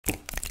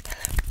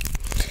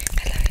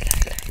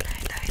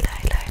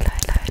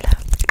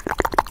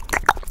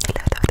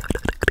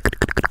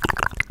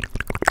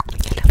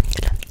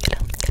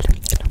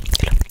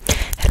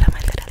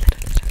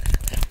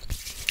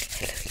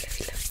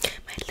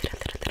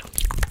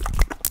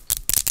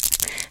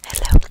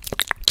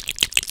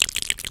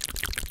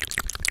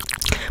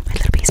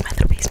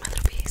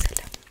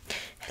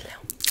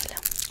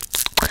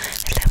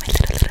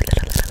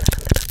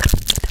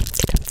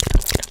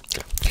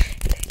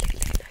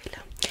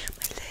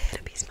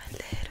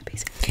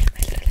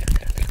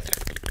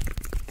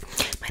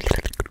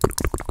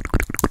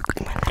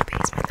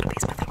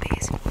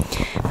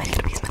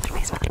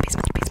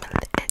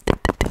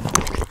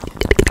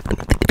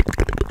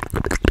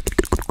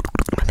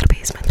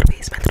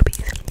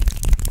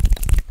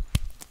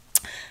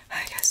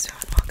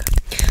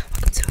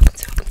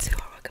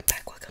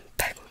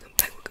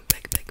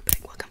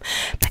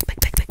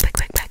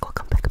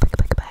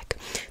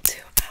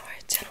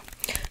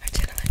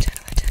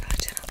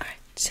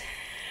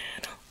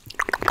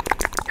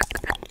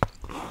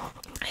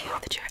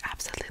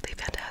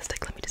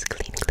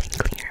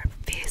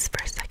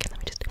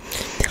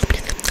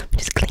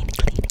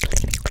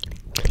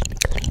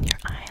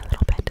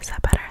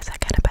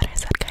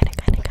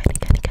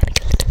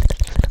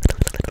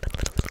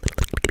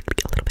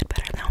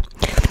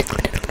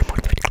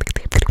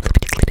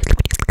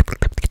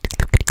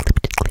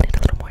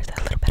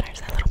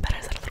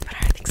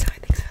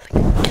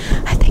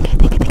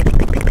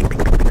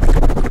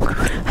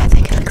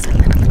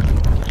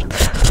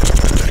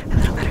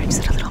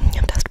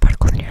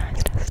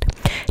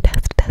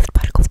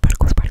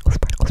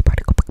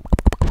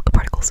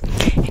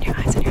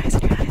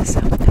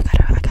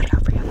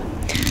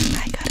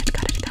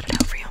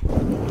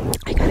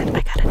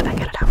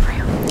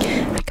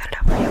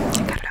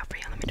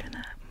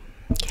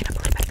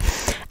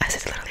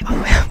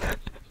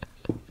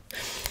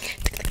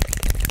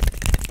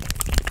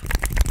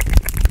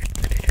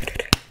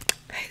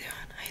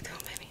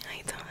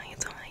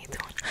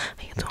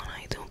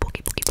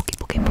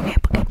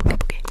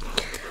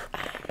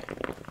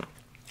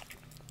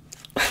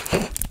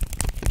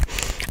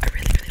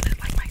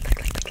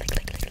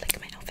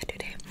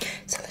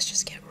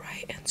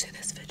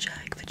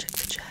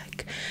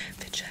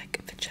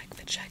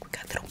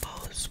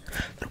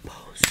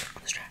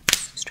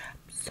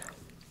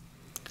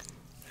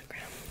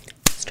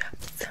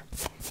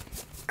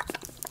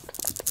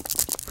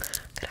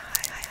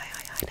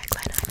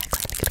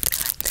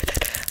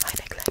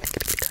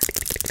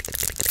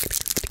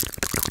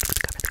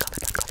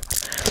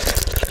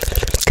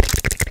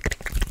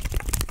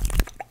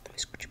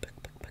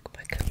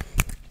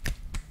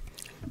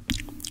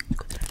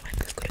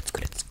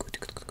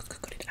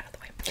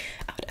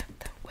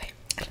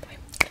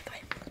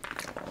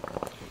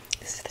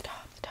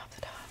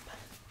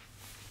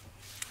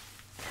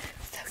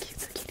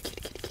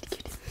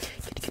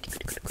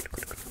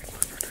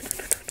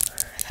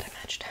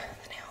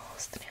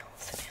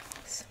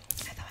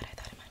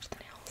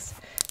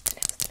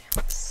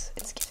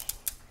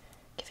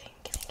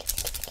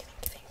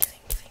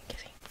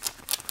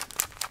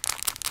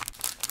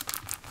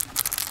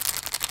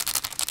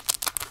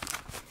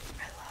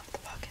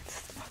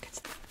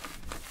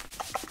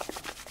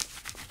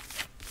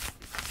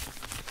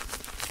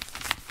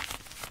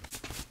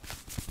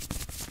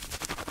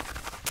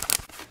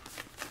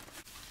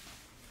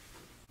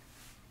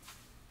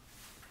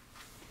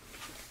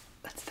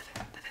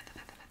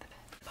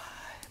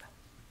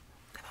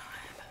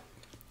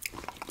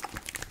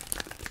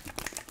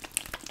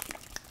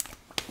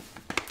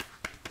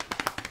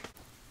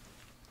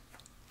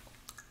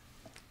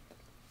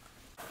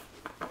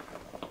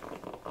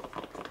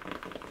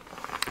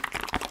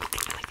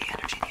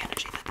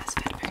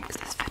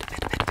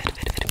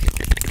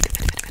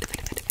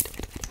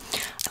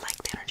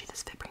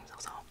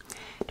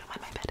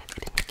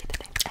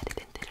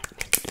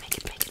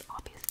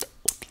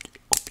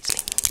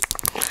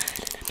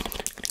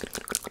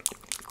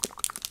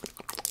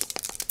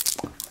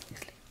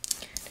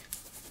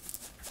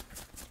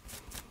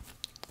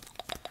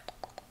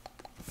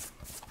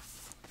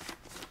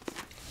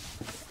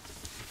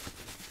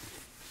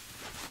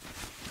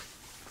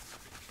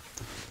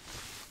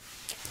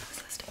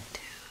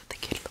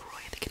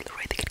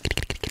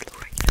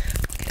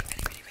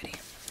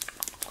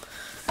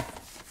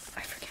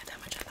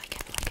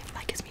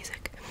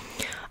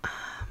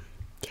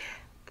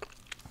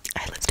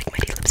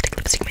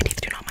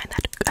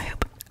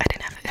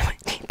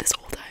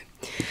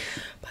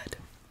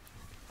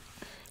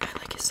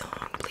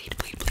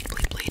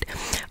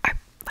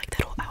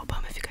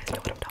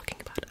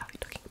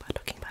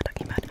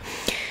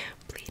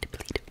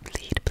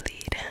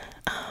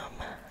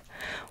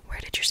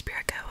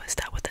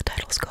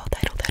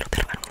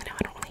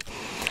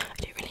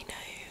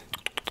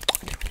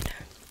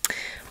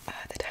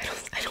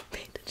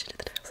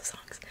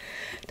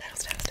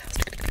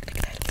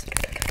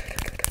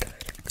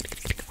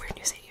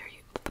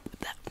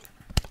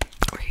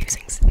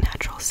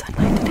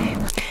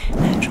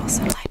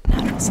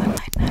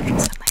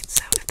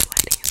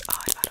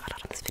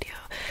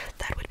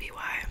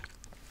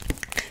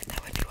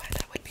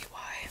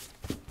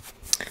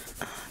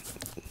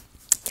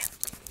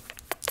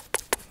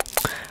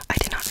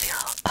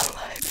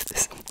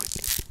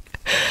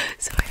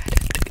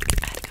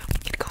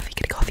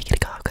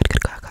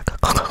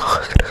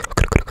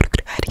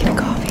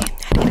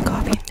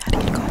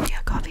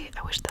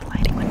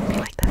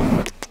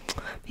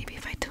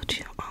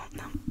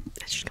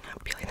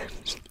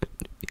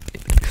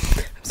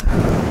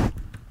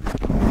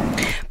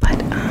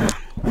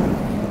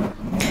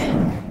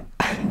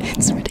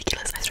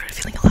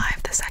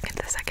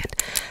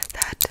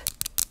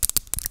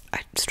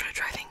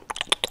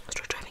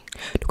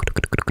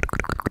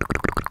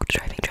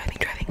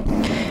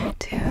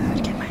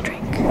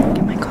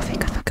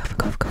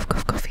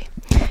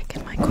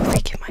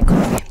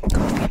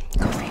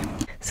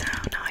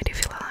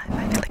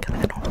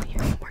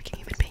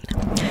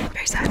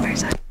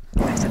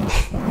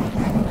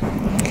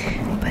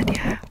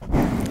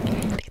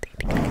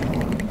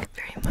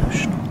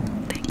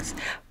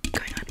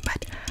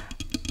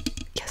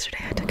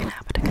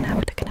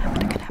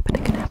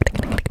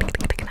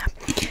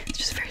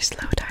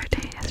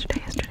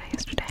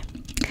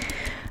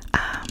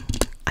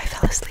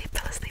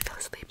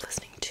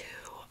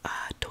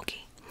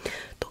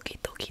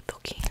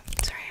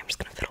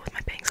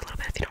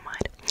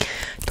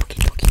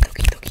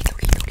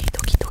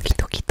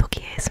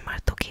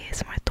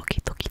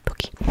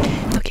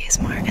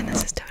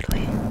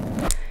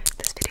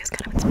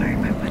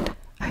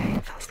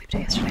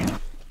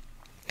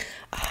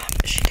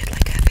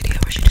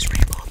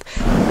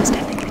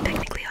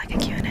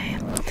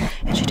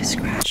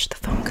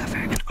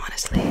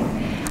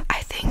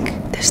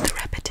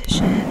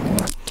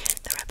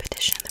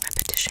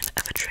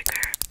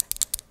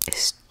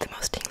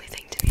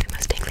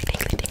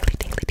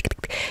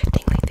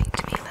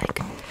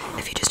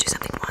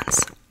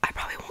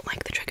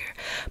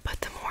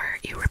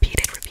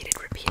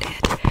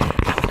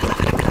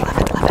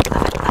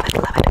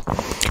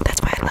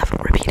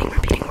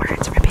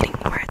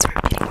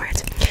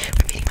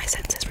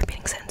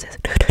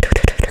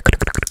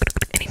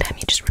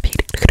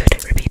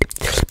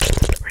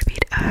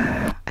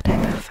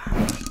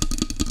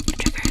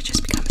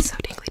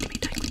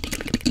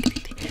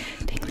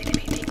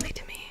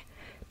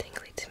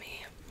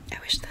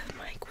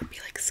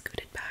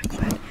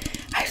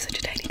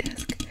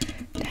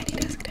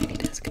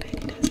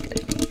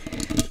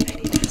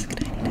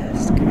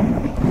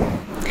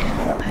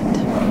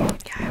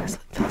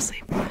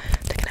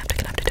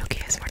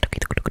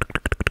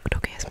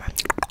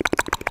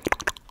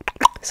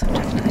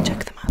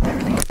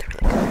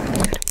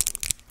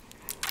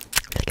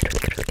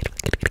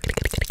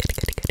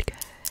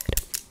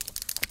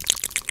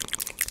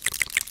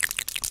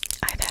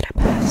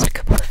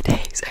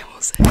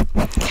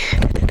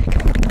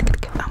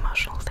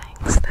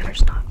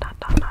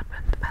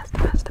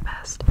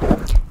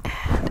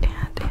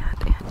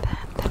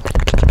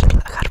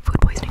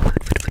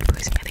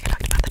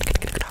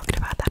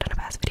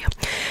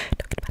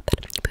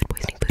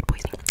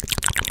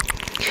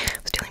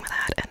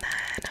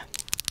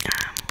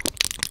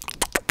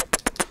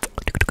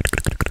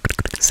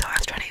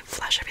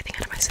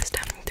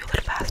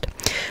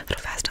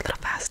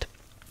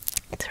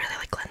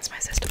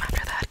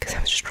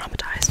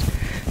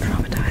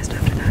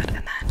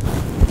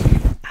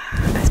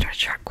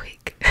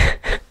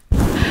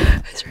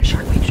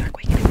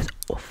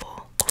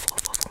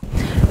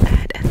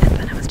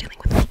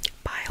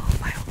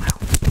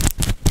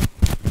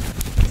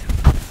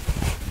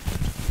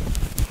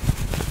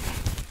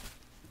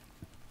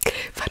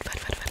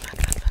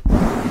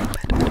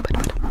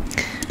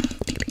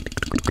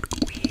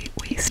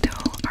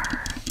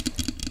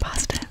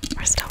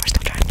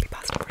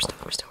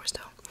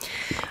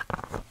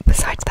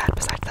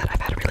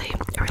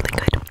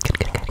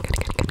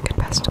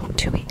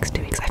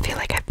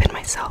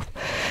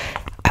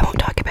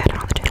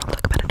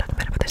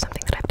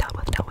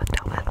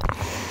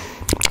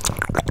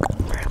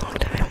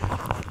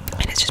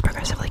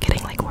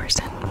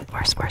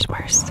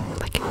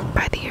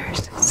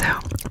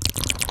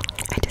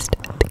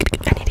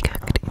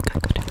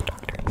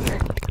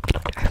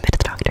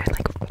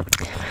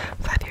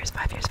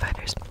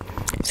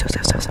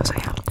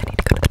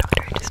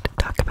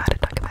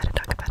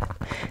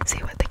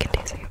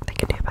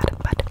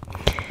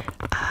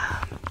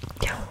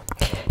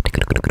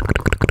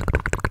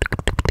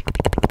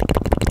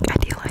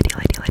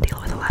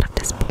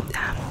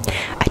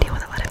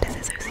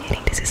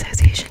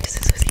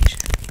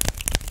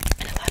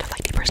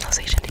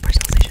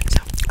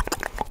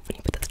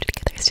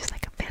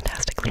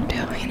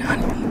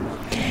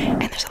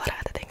there's a lot of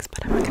other things,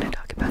 but I'm not gonna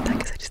talk about that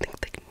because I just think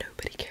like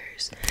nobody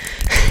cares.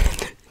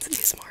 It's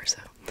ASMR, so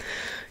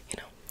you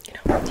know.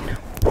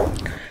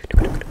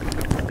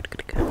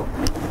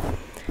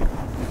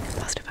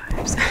 Positive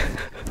vibes.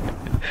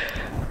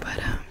 But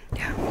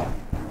yeah,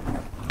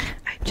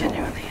 I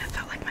genuinely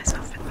felt like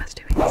myself in last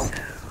 2 weeks, so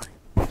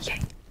yay.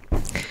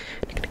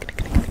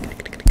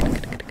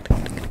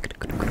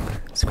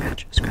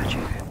 Scratch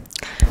your hair.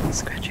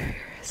 Scratch your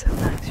hair. So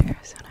nice, your hair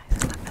is so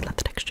nice. I love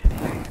the texture of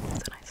your hair.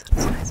 It's so nice, so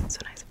nice, so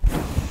nice.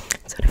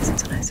 So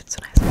nice, so nice, so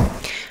nice.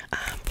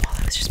 While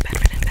I was just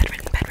bedridden,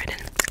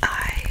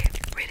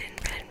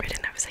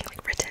 I was saying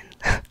like written,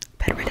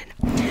 bedridden.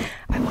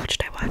 I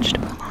watched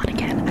Mulan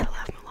again. I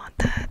love Mulan,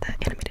 the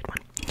animated one.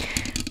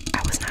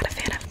 I was not a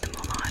fan of the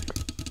Mulan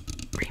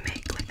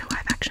remake, like the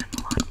live action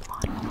Mulan.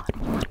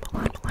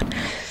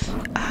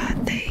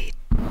 They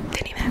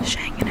didn't even have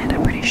Shang in it,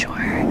 I'm pretty sure,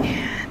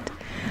 and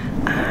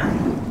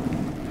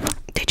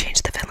they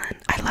changed the villain.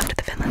 I loved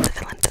the villain in the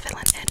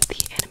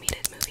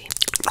animated movie.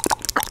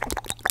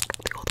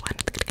 The old one.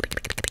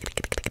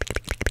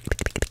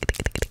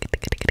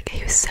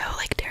 He was so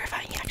like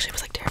terrifying. He actually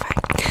was like terrifying.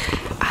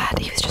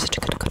 He was just such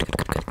a good villain.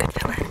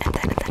 And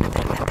then they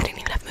didn't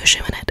even have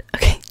Mushu in it.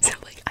 Okay, so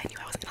like I knew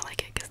I wasn't gonna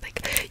like it because like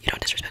you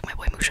don't disrespect my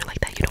boy Mushu like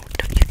that. You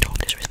don't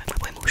disrespect my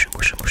boy Mushu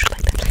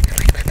like that.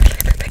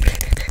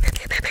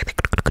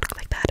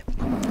 Like that.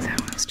 So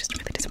it was just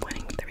really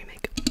disappointing with the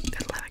remake of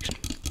the live action.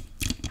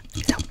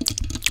 So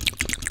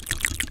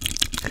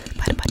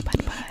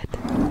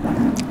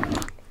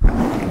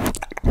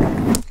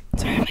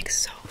sorry, I'm like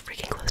so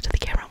freaking close to the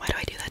camera. Why do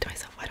I do that to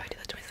myself? I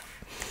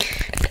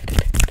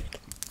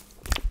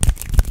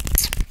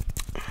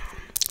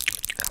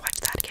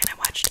watched that again. I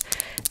watched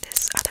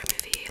this other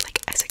movie, like,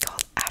 is it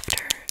called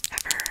After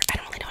Ever? I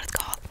don't really know what it's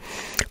called,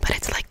 but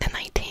it's like the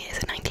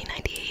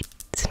 1998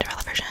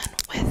 Cinderella version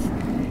with,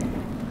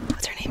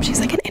 what's her name? She's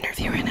like an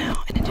interviewer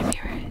now,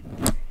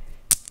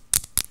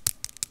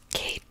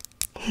 Kate,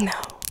 no,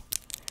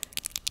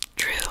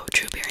 Drew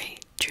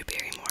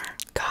Barrymore.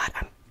 God,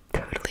 I'm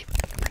totally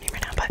funny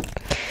right now, but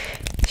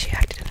she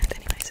acted in it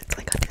anyways. It's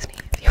like on Disney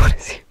if you want to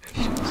see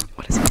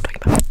what I'm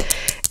talking about.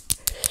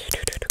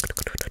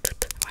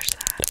 Watch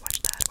that.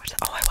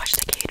 Oh, I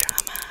watched a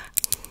K-drama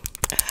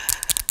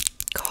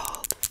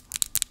called,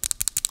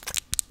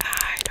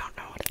 I don't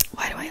know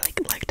why do I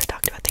like to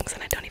talk about things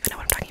and I don't even know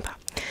what I'm talking about.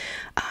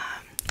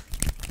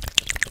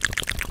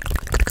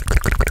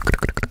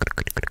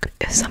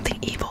 It's something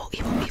evil.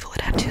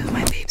 It had two of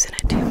my babes in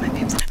it. I'll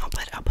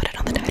put it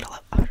on the title.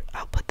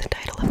 I'll put the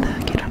title of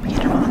the K-drama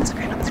on the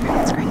screen. That was so good.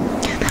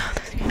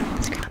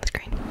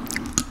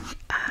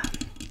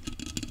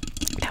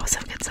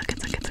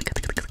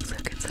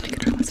 Such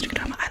a good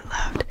drama. I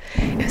loved.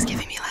 It was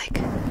giving me like,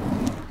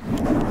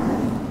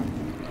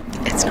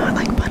 it's not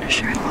like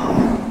Punisher at all,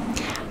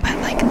 but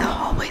like the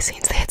hallway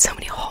scenes. They had so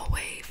many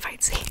hallway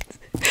fight scenes.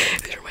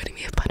 It was reminding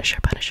me of Punisher,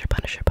 which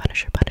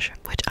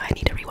I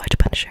need to rewatch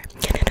Punisher.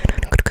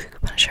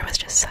 Punisher was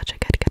just such a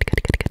good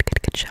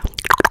show.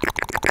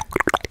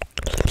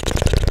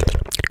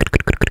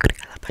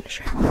 I love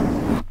Punisher.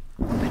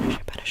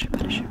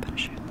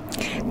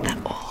 The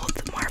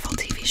old Marvel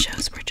TV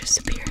shows were just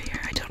superior.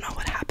 I do not know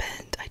what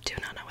happened.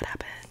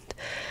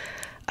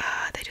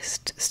 They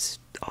just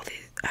all the,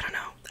 I don't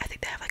know. I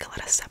think they have like a lot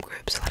of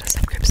subgroups,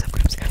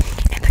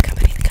 and the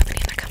company and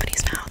their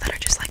companies now that are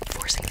just like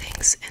forcing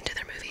things into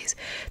their movies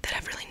that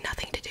have really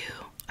nothing to do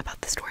about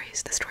the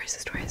stories,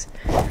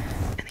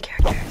 and the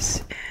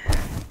characters. And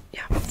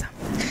yeah, so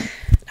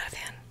not a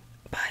fan.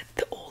 But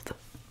the old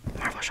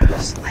Marvel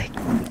shows like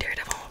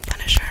Daredevil,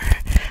 Punisher,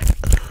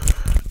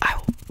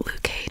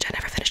 Luke Cage. I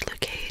never finished Luke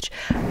Cage.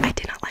 I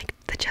did not like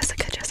the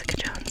Jessica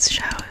Jones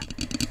show. I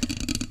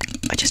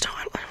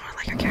don't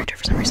like her character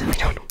for some reason. I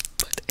don't know,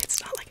 but it's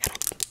not like, I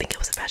don't think it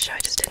was a bad show. I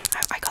just didn't.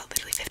 I got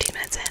literally 15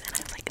 minutes in, and I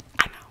was like,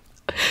 I know.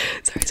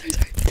 Sorry.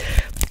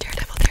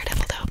 Daredevil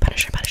though.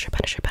 Punisher.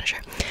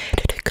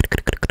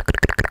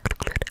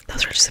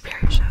 Those were just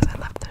superior shows. I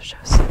loved those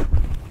shows.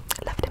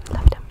 Loved him.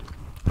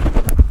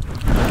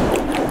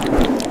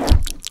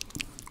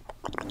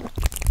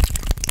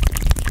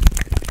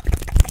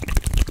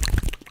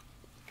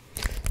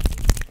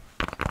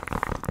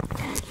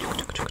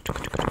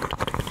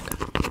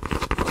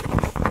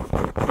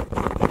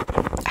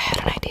 I had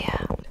an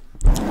idea.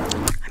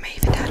 I may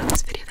even title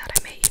this video that.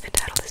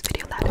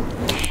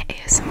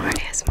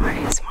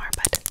 ASMR,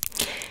 but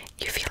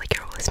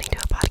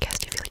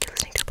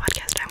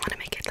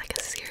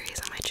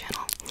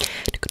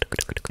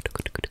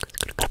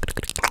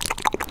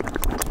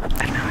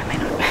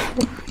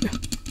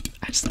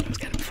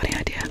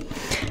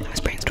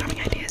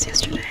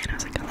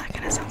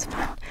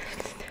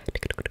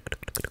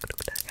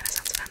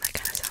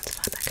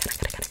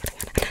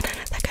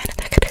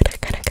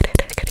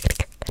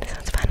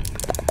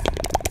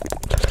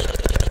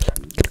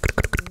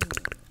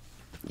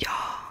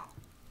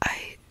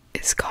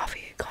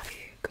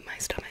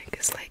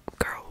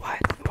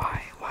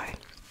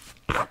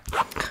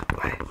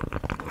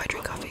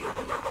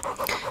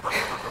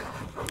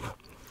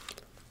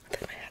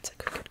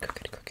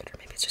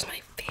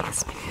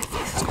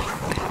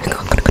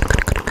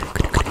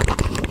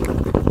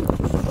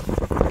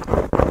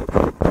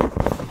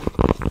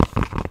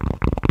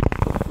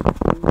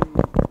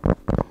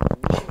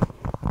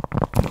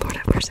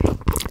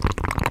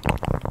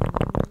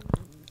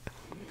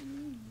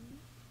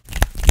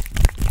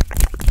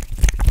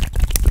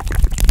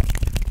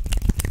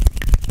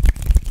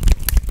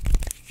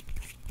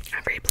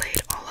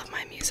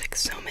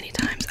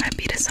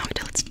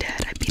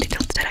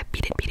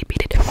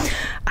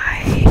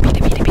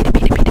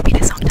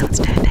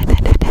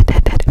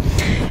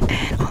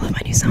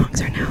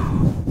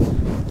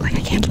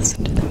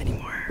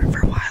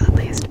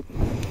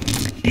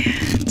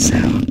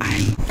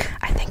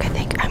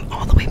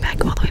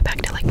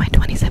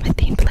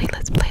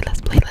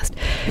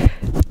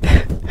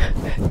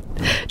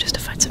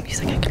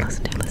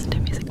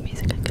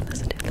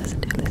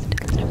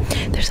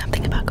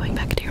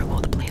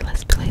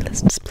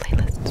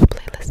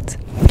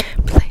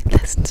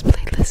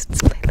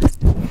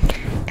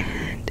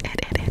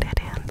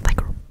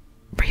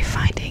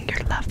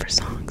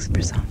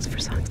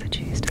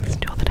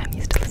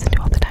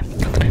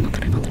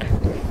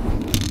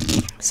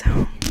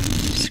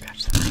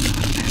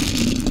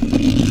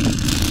I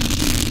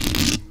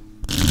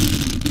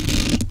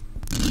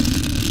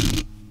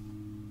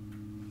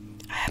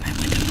have my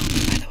window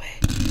open, by the way.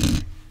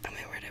 Oh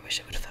my word, I wish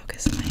it would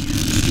focus on my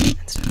hands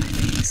instead of my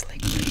face.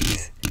 Like,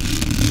 please.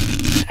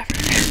 Whatever.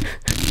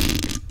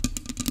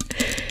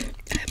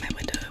 I have my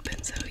window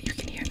open so you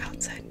can hear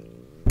outside.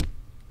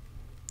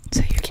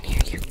 So you can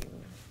hear you.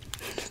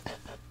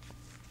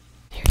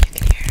 Here you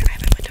can hear. I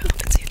have my window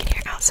open so you can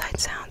hear outside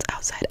sounds.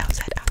 Outside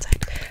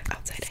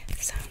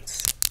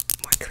sounds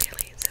more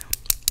clearly. So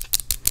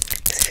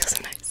it feels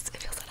so nice.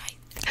 It feels so nice.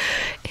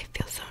 It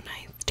feels so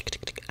nice.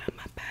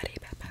 My body.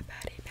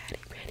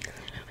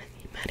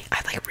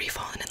 I've like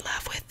re-fallen in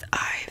love with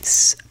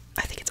Ives.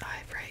 I think it's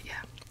Ive, right?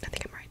 Yeah. I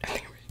think I'm right.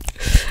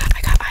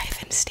 I got Ive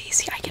and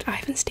Stacy. I get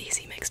Ive and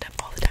Stacy mixed up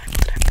all the time.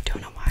 I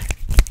don't know why.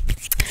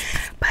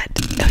 But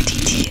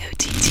OTT.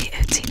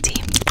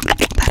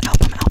 That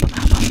album.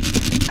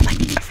 I'm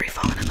like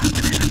re-fallen in love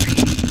with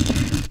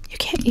it. You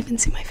can't even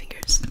see my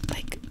fingers.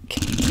 Like,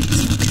 can you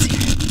please focus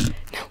here?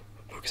 No.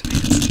 Focus on my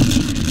hands.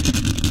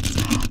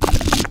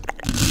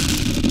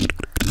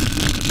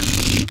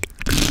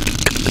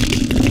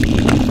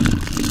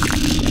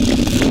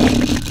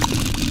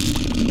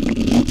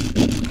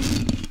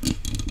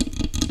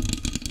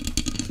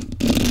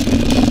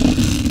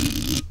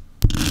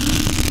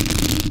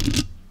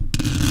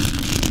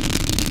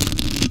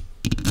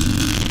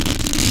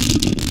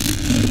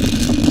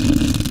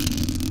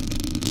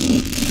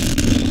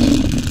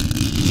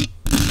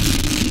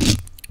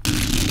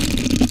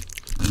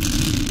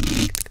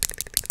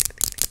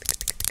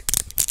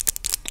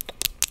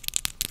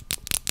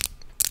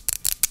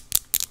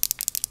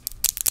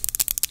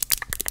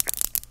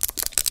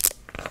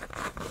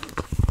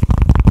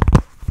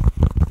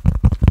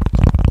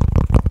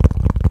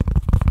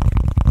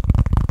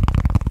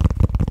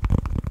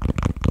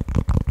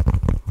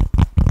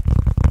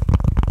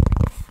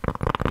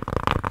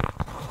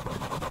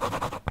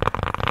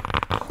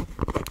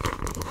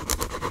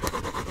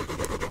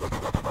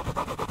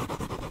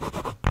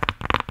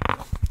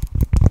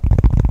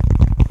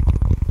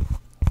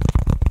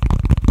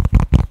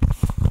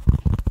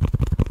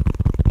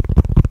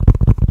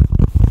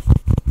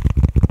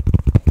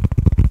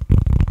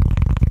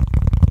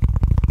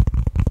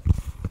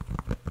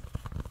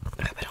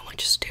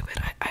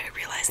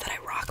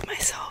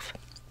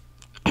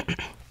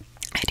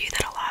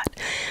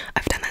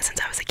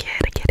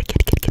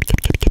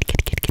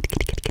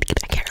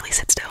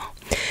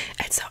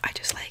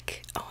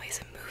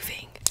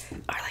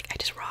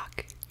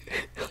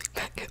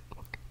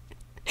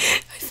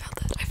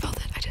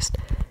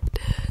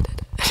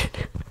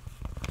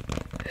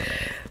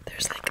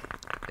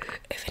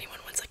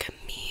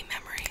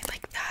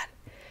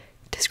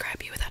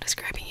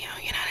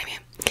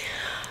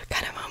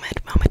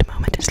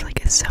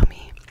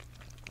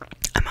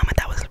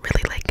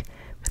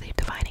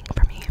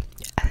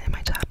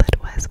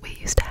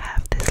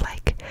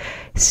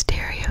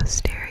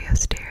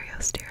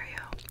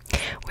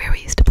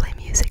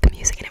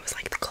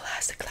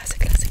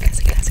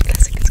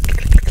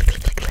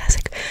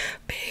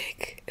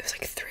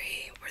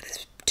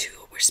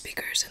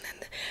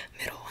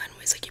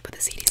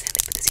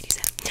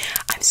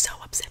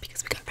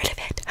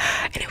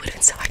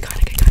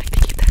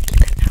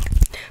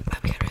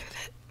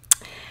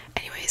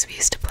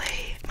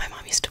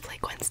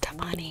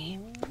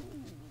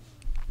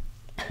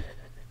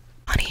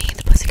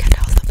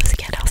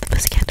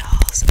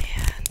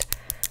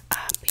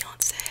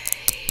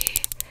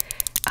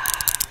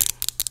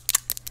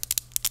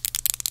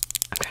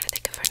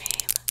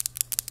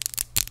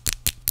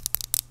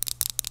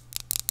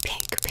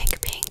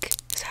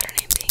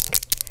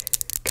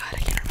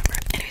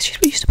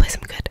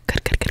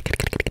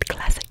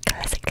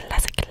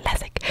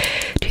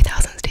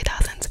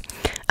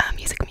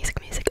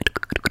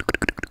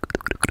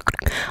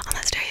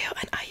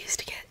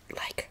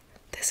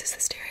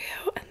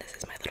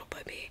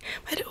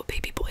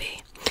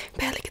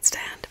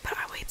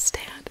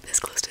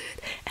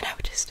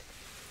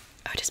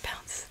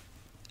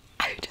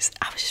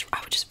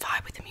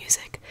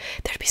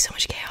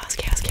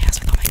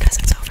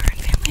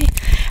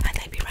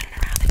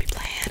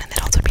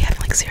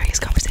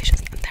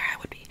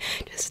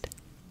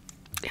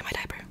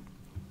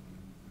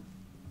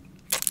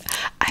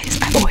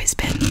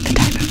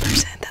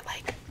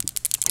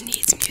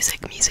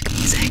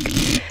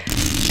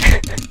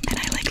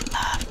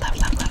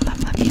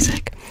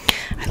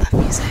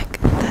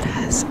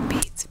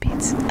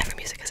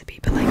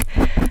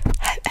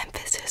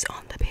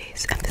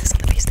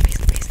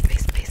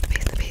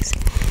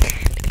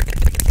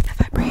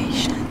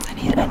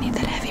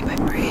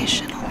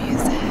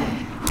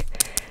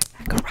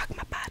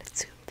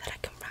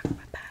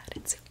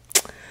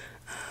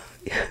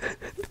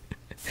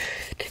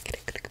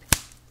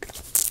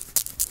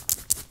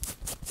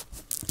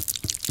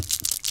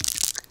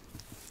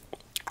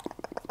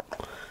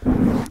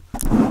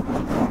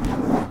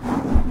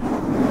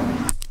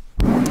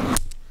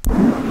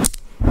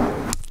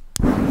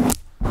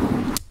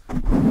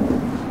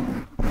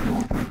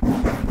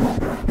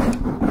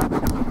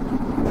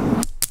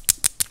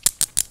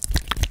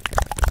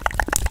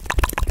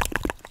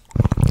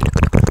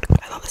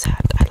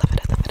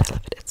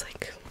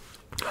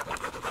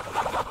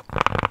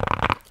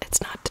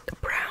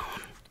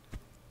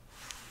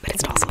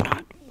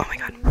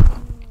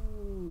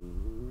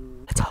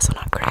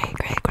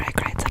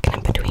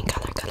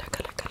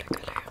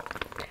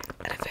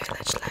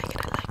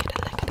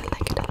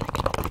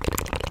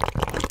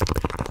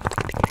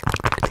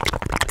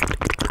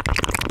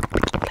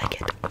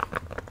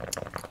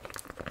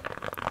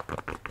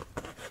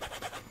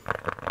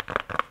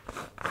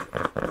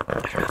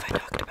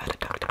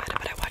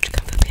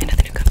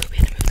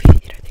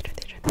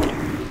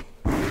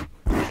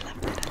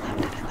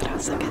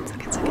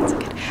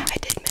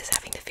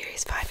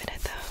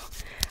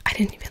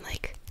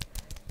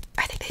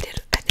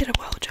 did a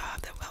good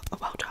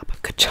job,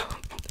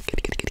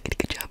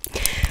 good job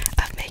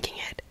of making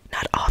it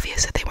not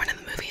obvious that they weren't in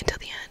the movie until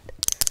the end.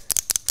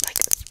 Like,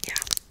 yeah,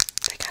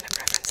 they kind of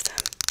referenced them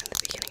in the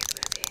beginning of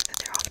the movie, that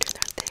they're off doing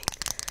their own thing.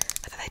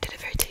 I thought they did it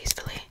very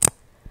tastefully,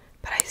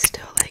 but I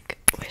still, like,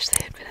 wish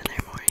they had been in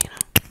there more, you know?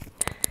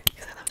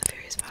 Because I love the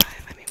Furious Five.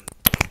 I mean,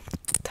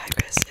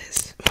 Tigress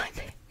is my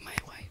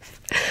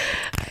wife.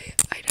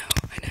 I know.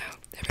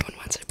 Everyone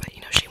wants her, but,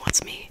 you know, she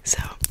wants me,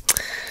 so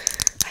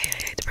I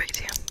hate to break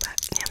it to you, but,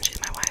 yeah, she's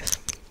my wife.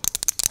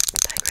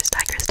 Tigress.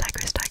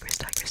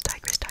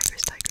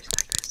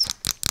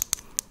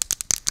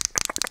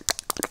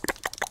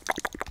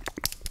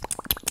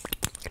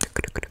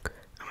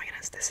 Oh my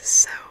goodness, this is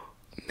so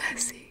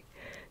messy.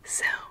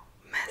 So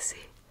messy.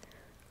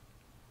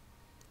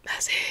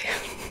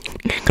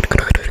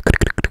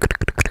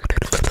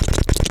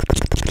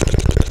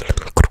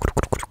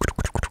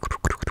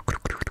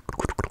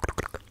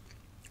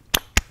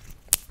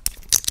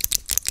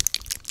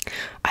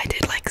 I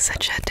did like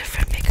such a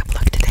different makeup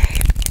look today.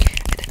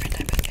 A different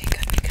type of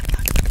makeup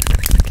look.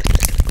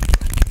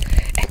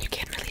 And you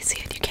can't really see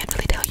it. You can't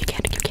really tell. You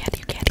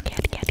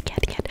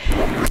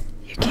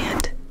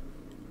can't.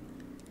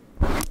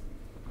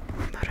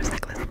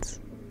 Motorcyclists.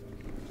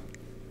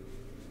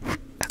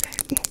 Okay,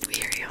 we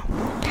hear you.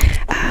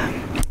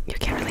 You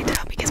can't really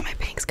tell because my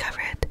bangs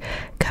cover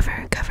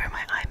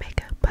my eye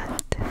makeup,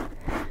 but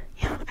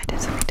yeah, I did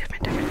something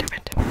different. I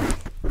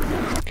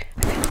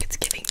feel like it's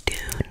giving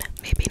Dune.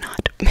 Maybe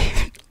not.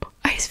 Maybe.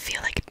 I just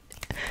feel like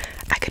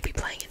I could be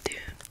playing in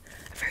Dune,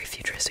 a very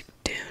futuristic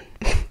Dune,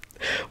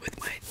 with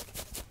my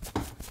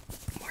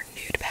more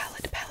nude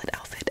palette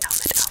outfit.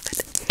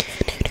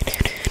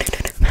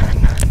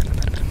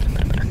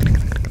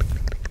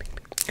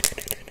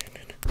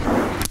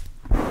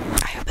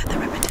 I hope that the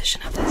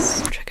repetition of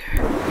this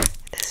trigger,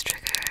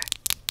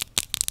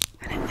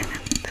 and then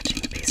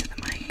touching the base of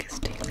the mic is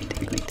tingly.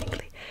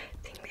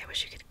 I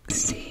wish you could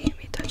see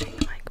me touching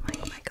the mic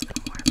a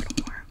little more.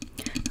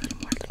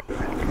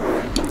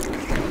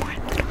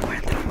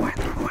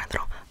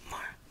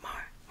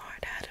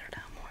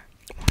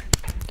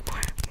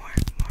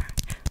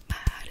 My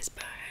heart is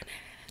burning.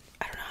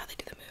 I don't know how they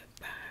do the move.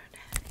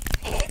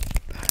 Burning.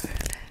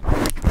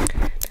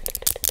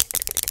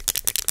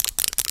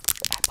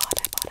 I bought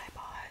an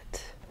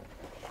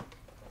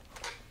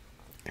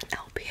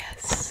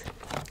LPS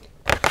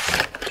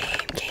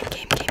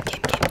game.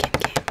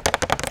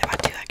 I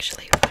bought two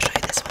actually. I'll show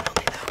you this one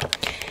only though.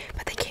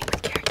 But they came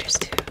with characters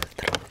too.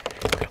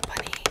 Little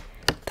bunny,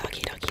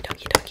 doggy.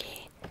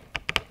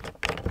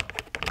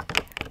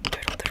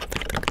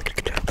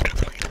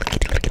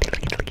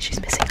 She's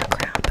missing a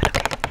crown, but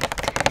okay.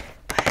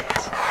 But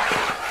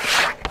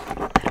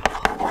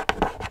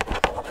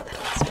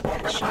little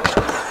Spanish. A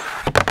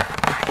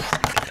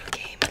little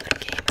game.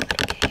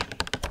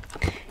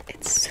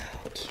 It's so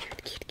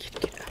cute.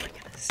 Oh my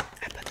goodness.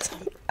 I put this on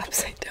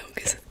upside down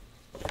because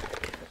I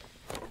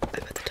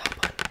put the top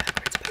on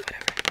backwards, but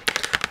whatever.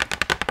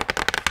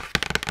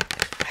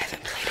 I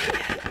haven't played it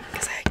yet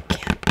because I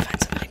can't find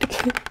somebody to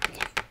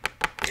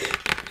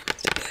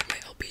play my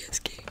LPS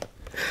game.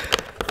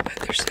 But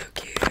they're so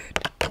cute.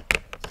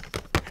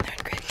 And they're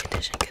in great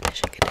condition.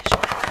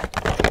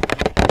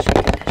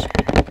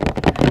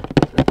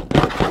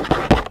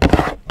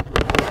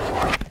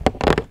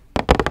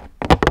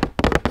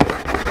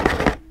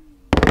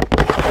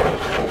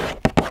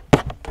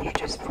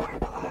 Ages 4+.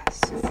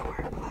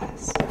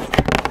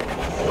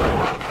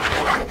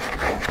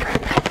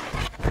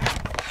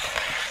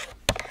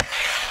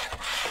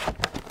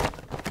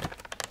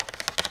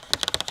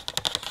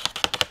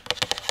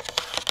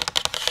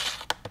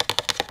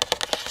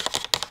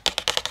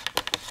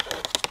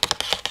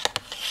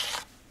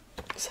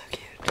 So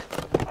cute.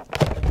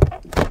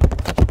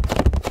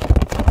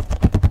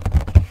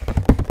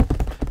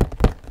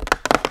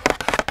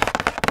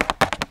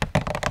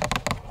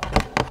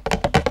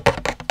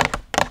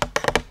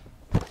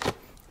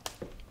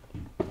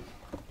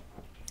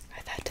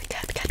 I've had to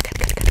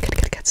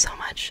cut so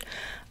much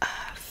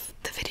of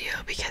the video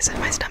because of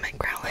my stomach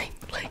growling.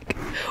 Like,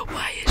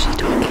 why is she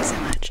talking so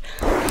much?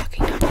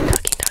 Talking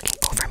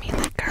over me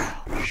like, girl,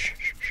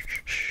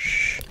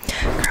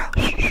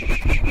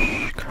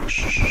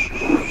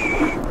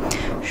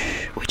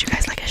 would you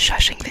guys like a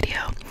shushing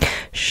video?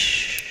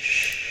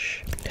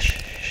 Because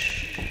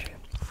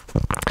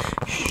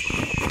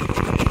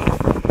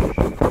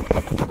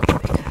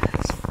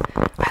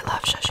I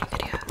love shushing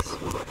videos.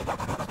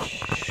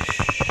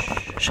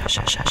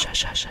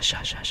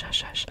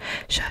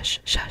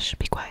 Shush,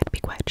 be quiet,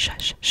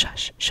 shush.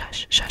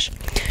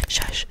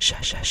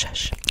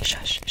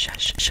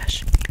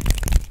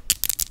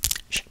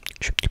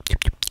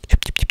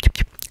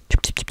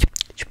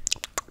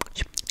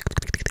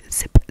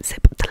 Zip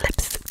the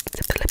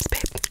lips,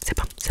 babe. Zip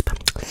 'em.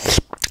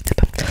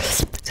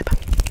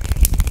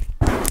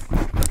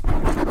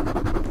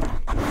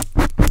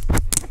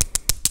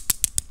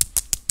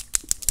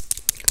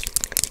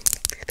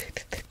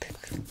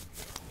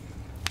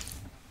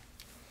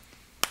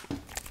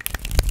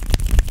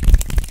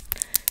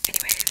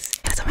 Anyways,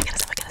 oh my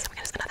goodness.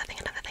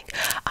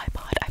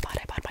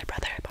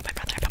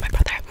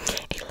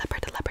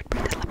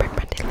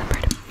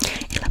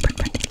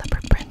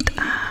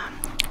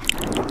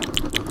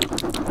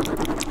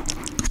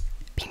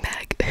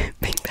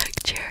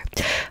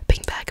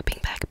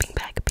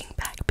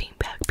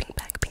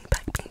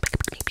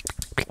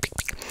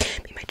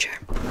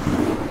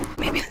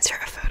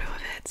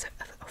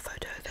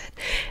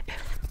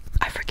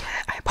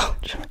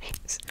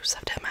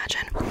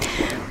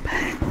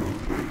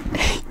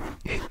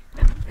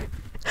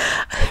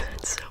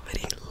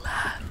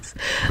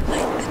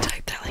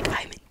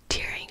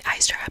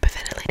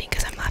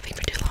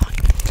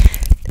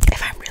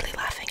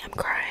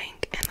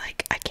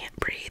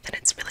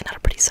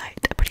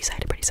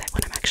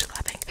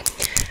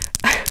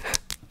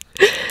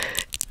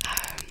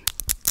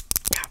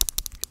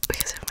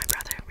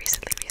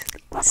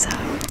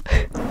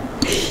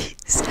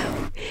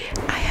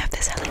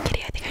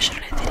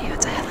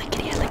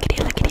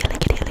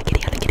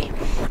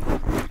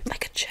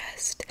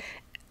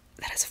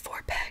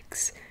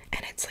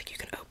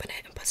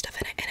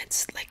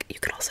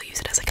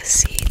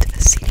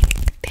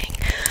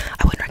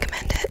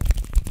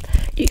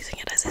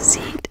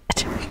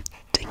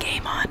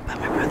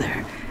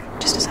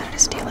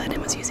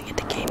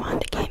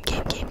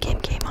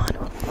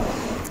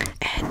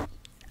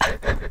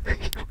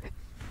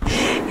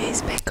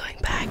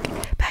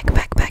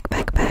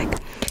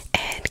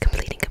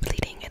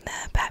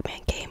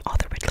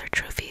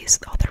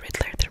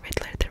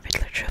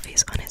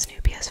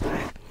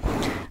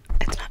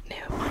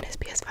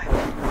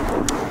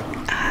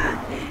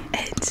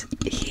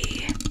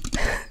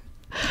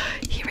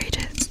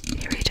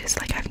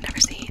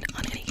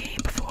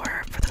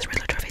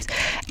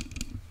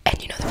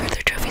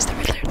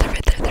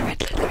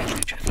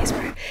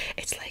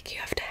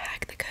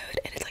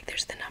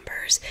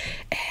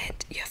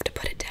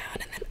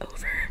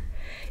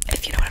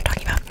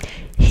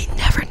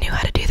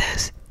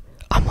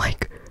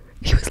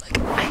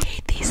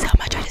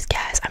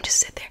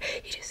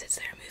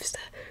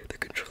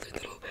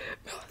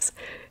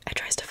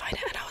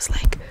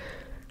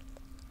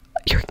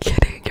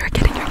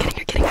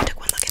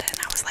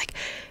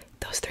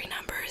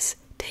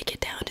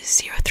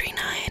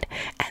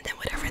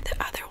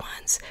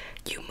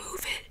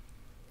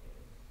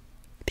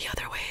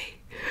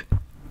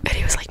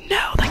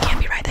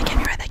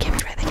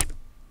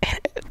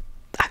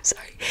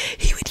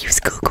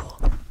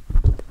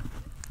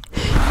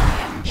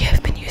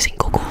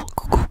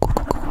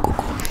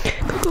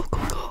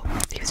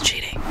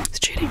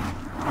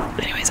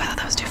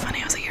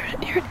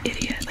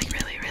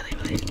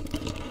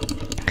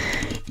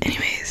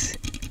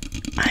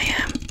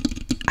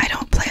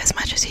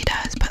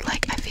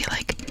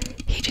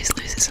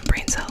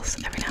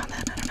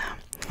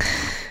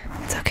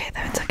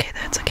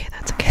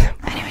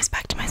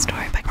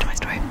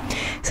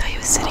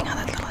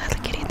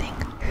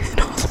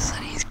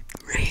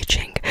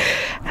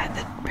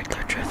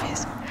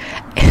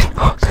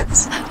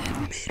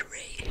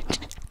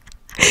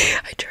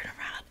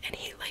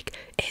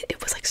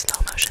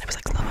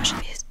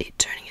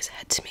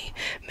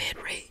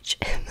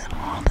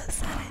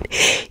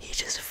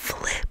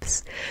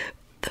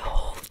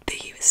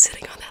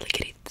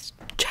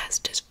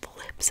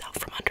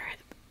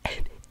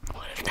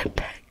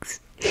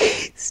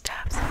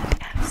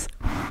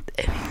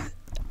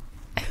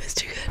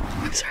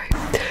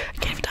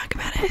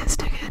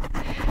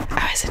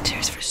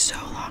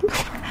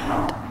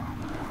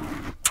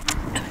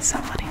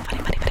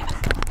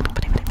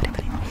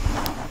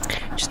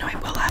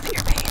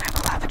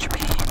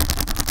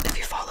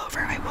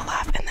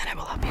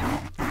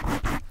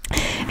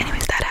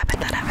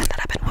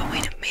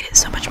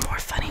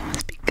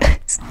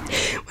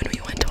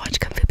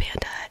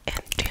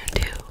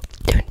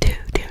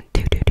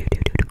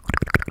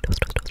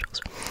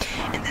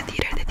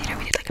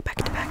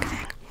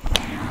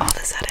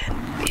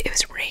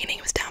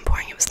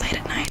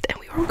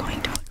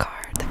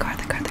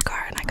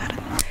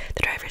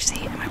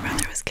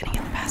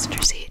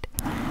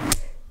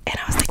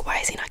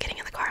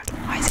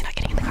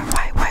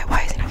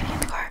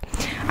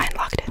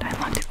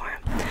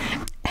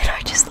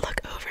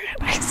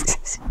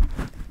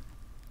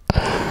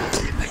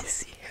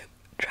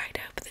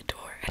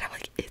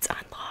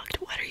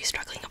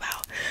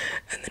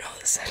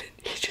 sudden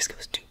he just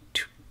goes doo,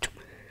 doo, doo.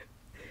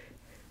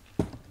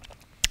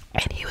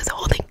 And he was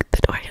holding the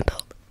door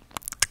handle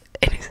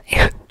in his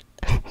hand.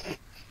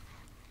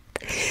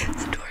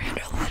 The door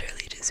handle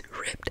literally just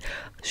ripped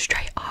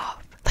straight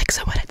off. Like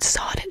someone had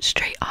sawed it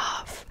straight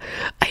off.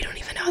 I don't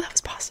even know that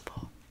was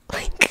possible.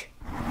 Like,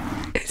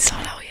 it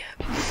sawed out yet.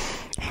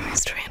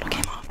 Anyways, the door handle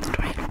came off. The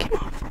door handle came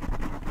off.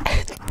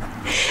 It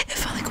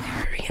felt like we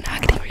were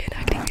reenacting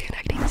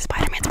the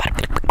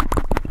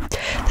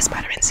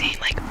Spider-Man scene.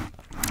 Like,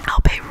 I'll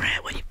pay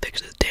rent when you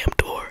fix this damn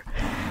door.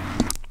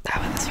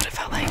 That's what it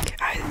felt like.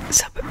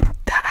 So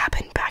that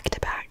happened back to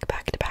back.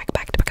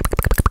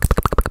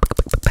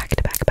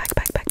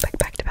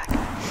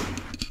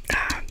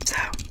 So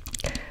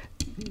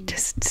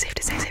just safe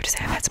to say,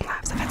 I've had some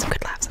laughs. I've had some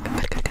good laughs.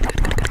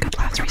 Good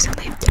laughs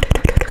recently.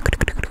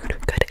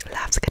 Good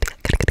laughs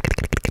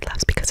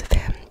because of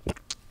him.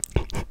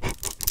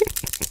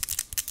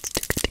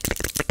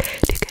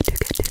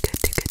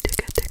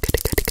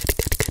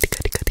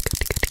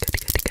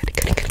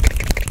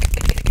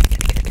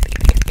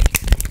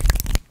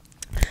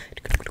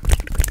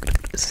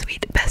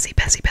 Sweet Bessie,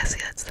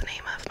 that's the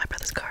name of my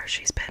brother's car.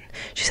 She's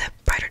had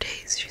brighter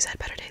days. She's had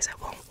better days. I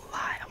won't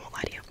lie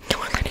to you.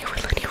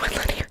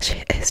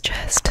 She is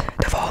just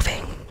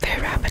evolving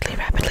very rapidly in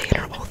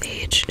her old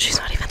age. She's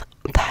not even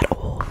that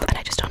old, and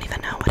I just don't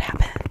even know what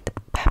happened.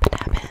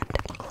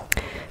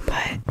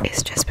 But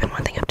it's just been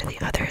one thing up to the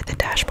other. The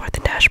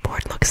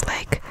dashboard looks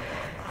like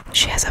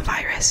she has a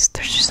virus.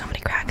 There's just so many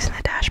cracks in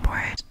the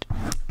dashboard.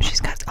 She's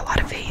got a lot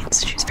of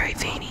veins. She's very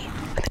veiny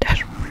in the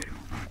dashboard.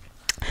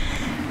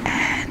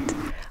 And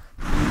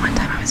one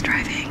time I was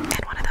driving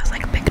in one of those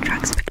like big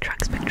trucks with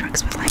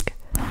like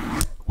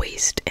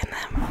waste in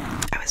them.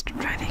 I was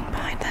driving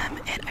behind them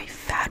and a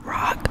fat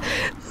rock,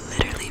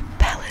 literally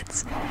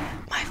pellets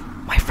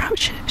my front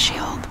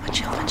windshield,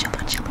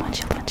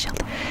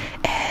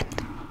 and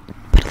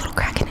put a little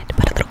crack in it,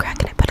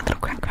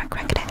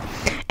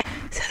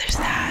 So there's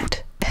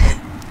that.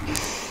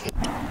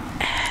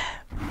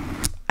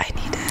 I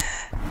need to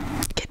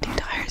get new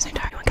tires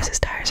because his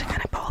tires are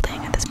kind of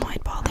balding at this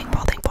point. Balding.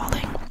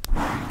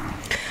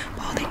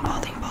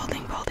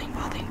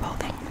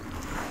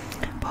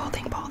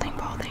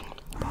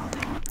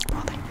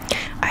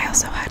 I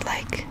also had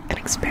like an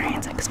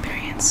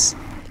experience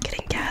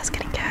getting gas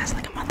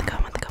like a month ago.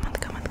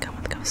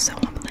 So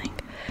humbling.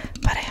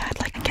 But I had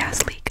like a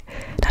gas leak.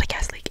 Not a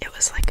gas leak, it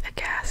was like a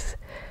gas.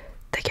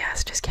 The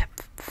gas just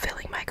kept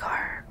filling my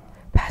car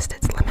past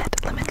its limit.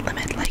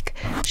 Like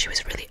she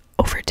was really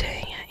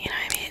overdoing it, you know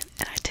what I mean?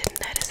 And I didn't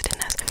notice.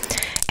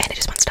 And it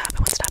just wouldn't stop.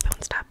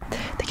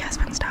 The gas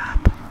wouldn't stop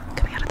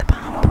coming out of the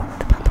pump.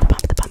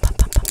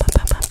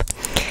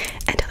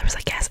 Until there was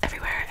like gas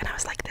everywhere, and I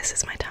was like, this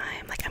is my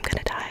time. Like, I'm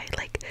gonna die.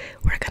 Like,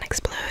 we're gonna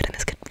explode, and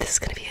this is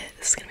gonna be it.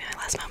 This is gonna be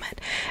my last moment.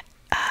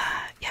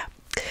 Yeah.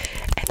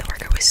 And the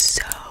worker was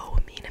so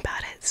mean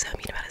about it.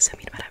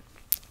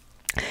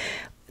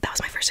 That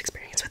was my first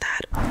experience with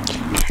that.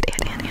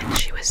 And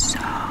she was so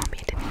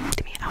mean to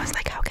me. I was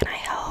like, how can I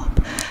help?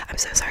 I'm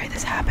so sorry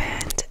this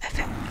happened.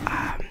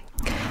 I'm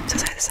so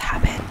sorry this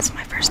happened. This is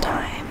my first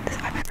time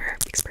I've ever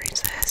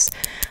experienced this.